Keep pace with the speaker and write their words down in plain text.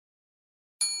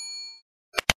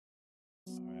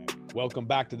Welcome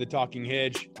back to the Talking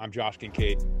Hedge. I'm Josh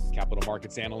Kincaid, capital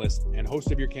markets analyst and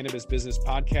host of your cannabis business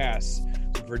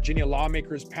podcast. So Virginia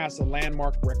lawmakers passed a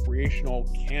landmark recreational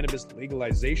cannabis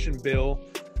legalization bill,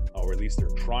 or at least they're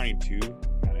trying to.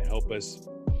 Kind of help us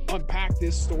unpack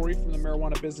this story from the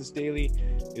Marijuana Business Daily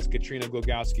is Katrina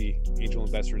Glogowski, angel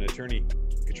investor and attorney.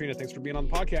 Katrina, thanks for being on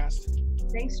the podcast.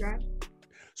 Thanks, Josh.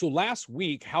 So last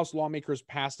week, House lawmakers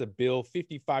passed a bill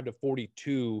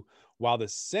 55-42, while the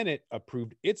Senate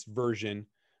approved its version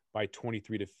by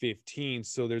 23-15.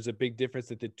 So there's a big difference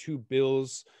that the two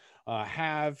bills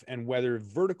have and whether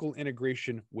vertical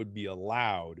integration would be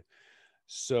allowed.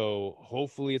 So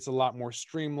hopefully it's a lot more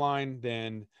streamlined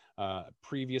than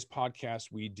previous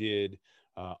podcasts we did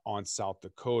on South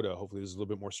Dakota. Hopefully this is a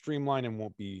little bit more streamlined and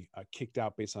won't be kicked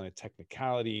out based on a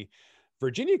technicality.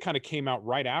 Virginia kind of came out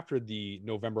right after the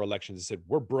November elections and said,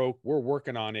 we're broke, we're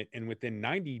working on it. And within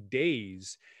 90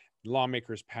 days,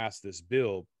 lawmakers passed this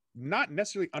bill. Not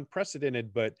necessarily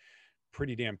unprecedented, but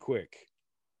pretty damn quick.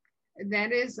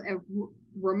 That is a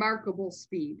remarkable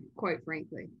speed, quite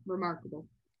frankly, remarkable.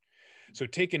 So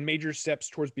taking major steps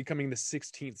towards becoming the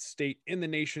 16th state in the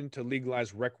nation to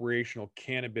legalize recreational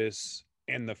cannabis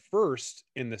and the first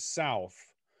in the South.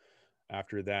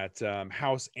 After that,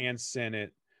 House and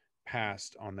Senate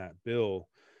passed on that bill.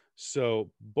 So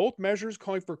both measures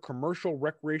calling for commercial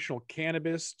recreational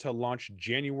cannabis to launch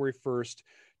January 1st,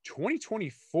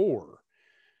 2024.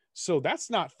 So that's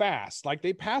not fast. Like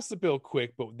they passed the bill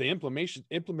quick, but the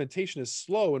implementation is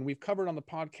slow. And we've covered on the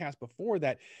podcast before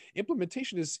that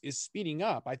implementation is speeding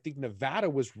up. I think Nevada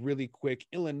was really quick.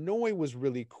 Illinois was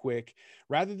really quick.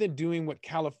 Rather than doing what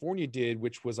California did,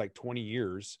 which was like 20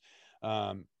 years,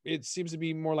 it seems to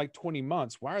be more like 20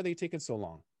 months. Why are they taking so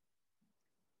long?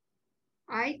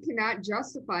 I cannot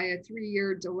justify a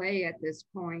 3-year delay at this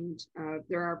point.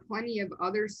 There are plenty of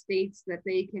other states that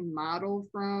they can model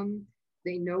from.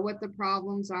 They know what the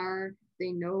problems are.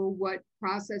 They know what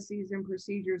processes and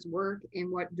procedures work and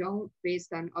what don't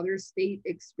based on other state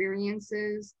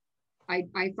experiences. I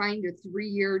find a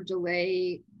 3-year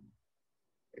delay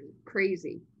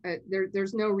crazy.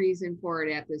 There's no reason for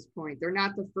it at this point. They're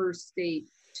not the first state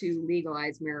to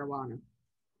legalize marijuana.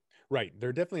 Right.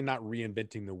 They're definitely not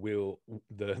reinventing the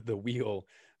wheel.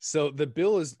 So the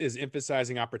bill is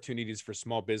emphasizing opportunities for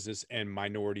small business and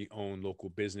minority owned local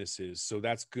businesses. So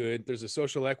that's good. There's a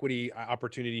social equity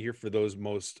opportunity here for those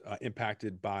most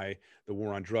impacted by the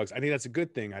war on drugs. I think that's a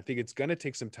good thing. I think it's going to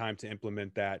take some time to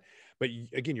implement that. But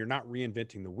again, you're not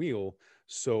reinventing the wheel.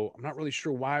 So I'm not really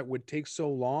sure why it would take so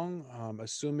long,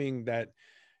 assuming that,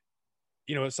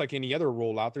 it's like any other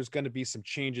rollout, there's going to be some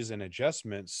changes and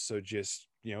adjustments. So just,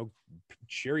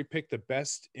 cherry pick the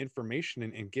best information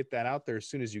and get that out there as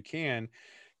soon as you can.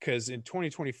 Because in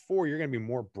 2024, you're going to be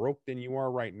more broke than you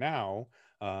are right now.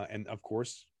 And of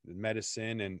course, the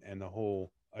medicine and the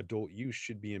whole adult use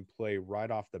should be in play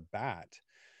right off the bat.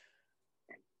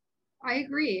 I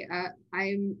agree.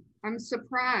 I'm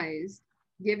surprised,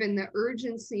 given the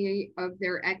urgency of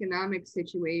their economic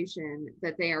situation,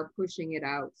 that they are pushing it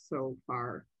out so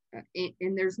far.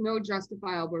 And there's no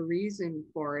justifiable reason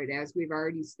for it, as we've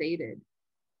already stated.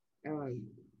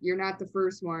 You're not the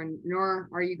first one, nor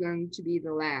are you going to be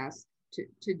the last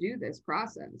to do this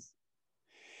process.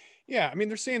 Yeah, I mean,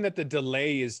 they're saying that the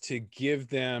delay is to give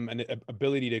them an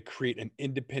ability to create an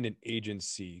independent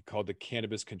agency called the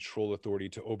Cannabis Control Authority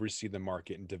to oversee the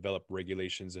market and develop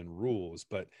regulations and rules.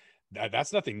 But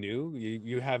that's nothing new.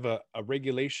 You have a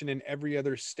regulation in every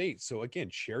other state. So again,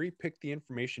 cherry pick the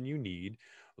information you need.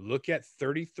 Look at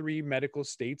 33 medical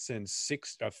states and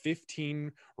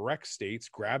 15 rec states.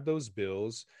 Grab those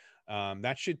bills.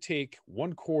 That should take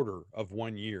 1/4 of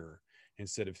 1 year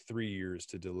instead of 3 years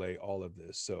to delay all of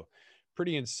this. So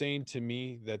pretty insane to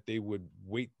me that they would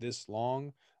wait this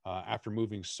long after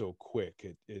moving so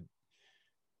quick.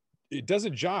 It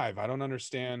doesn't jive. I don't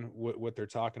understand what they're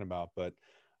talking about, but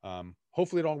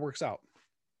hopefully it all works out.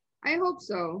 I hope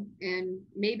so. And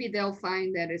maybe they'll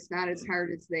find that it's not as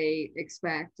hard as they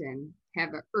expect and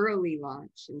have an early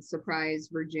launch and surprise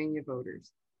Virginia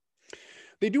voters.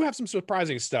 They do have some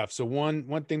surprising stuff. So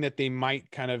one thing that they might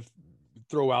kind of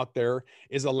throw out there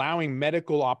is allowing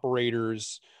medical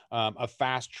operators a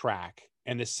fast track.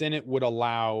 And the Senate would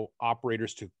allow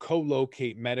operators to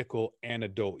co-locate medical and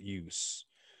adult use.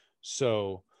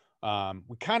 So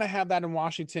we kind of have that in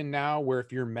Washington now, where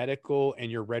if you're medical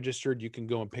and you're registered, you can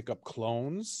go and pick up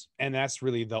clones. And that's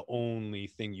really the only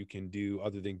thing you can do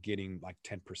other than getting like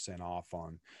 10% off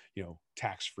on,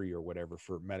 tax-free or whatever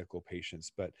for medical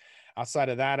patients. But outside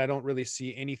of that, I don't really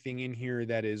see anything in here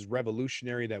that is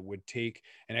revolutionary that would take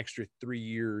an extra 3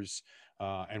 years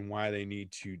and why they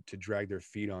need to drag their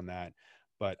feet on that.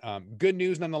 But good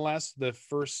news nonetheless, the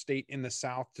first state in the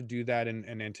South to do that,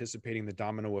 and anticipating the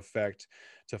domino effect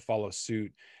to follow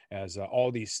suit, as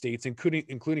all these states,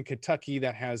 including Kentucky,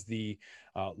 that has the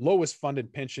lowest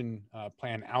funded pension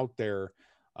plan out there.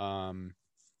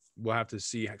 We'll have to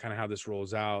see kind of how this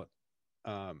rolls out.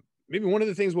 Maybe one of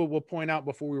the things we'll point out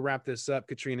before we wrap this up,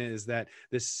 Katrina, is that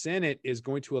the Senate is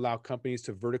going to allow companies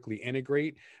to vertically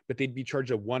integrate, but they'd be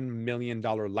charged a $1 million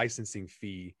licensing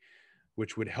fee,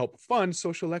 which would help fund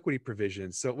social equity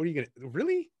provisions. So what are you going to,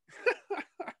 really?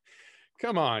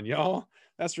 Come on, y'all.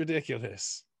 That's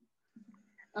ridiculous.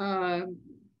 That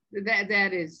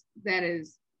is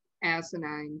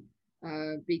asinine,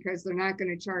 because they're not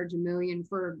going to charge $1 million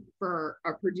for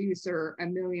a producer,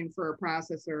 $1 million for a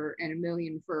processor, and $1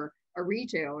 million for a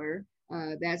retailer.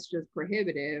 That's just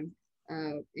prohibitive.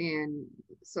 And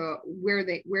so where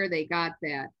they got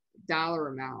that dollar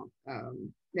amount,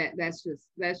 that's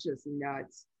just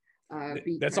nuts.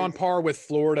 That's on par with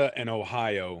Florida and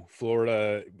Ohio.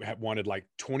 Florida wanted like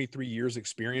 23 years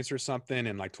experience or something,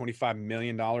 and like $25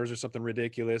 million or something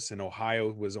ridiculous. And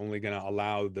Ohio was only going to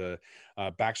allow the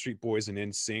Backstreet Boys and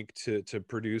NSYNC to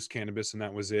produce cannabis, and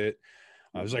that was it.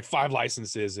 There's like 5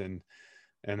 licenses, and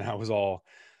that was all.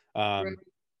 Right.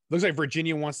 Looks like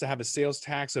Virginia wants to have a sales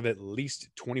tax of at least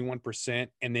 21%,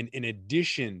 and then in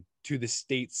addition to the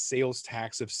state sales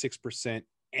tax of 6%.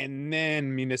 And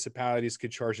then municipalities could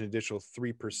charge an additional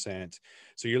 3%.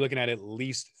 So you're looking at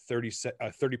least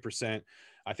 30%.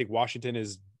 I think Washington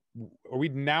are we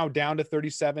now down to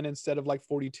 37 instead of like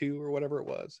 42 or whatever it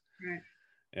was? Right.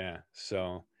 Yeah.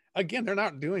 So again, they're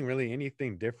not doing really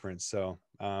anything different. So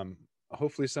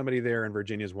hopefully somebody there in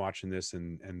Virginia is watching this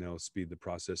and they'll speed the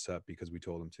process up because we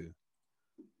told them to.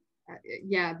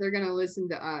 Yeah, they're going to listen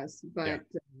to us, but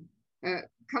yeah.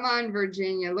 Come on,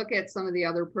 Virginia, look at some of the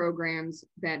other programs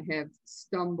that have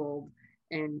stumbled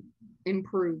and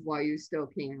improve while you still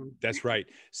can. That's right.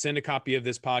 Send a copy of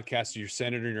this podcast to your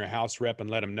senator and your House rep and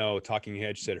let them know Talking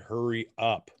Hedge said, hurry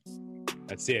up.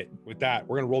 That's it. With that,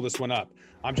 we're going to roll this one up.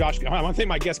 I'm Josh. I want to thank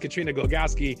my guest, Katrina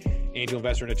Glogowski, angel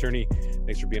investor and attorney.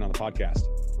 Thanks for being on the podcast.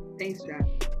 Thanks,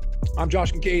 Josh. I'm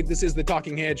Josh Kincaid. This is The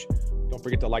Talking Hedge. Don't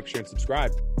forget to like, share, and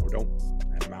subscribe, or don't,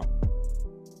 and I'm out.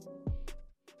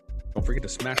 Don't forget to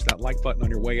smash that like button on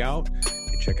your way out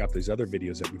and check out these other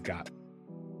videos that we've got.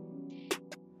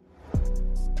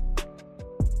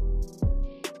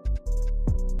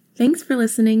 Thanks for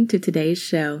listening to today's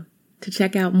show. To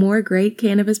check out more great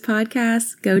cannabis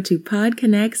podcasts, go to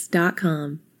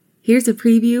podconnects.com. Here's a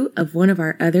preview of one of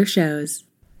our other shows.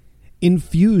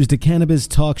 Infused, a cannabis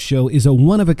talk show, is a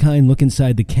one-of-a-kind look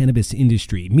inside the cannabis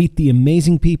industry. Meet the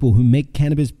amazing people who make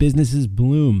cannabis businesses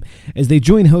bloom as they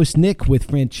join host Nick with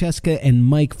Francesca and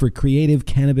Mike for creative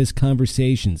cannabis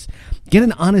conversations. Get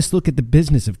an honest look at the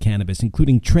business of cannabis,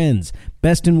 including trends,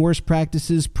 best and worst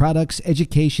practices, products,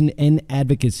 education, and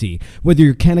advocacy. Whether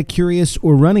you're canna curious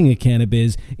or running a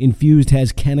cannabis, Infused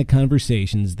has canna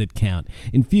conversations that count.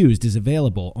 Infused is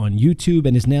available on YouTube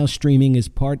and is now streaming as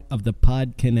part of the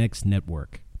PodConnects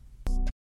network.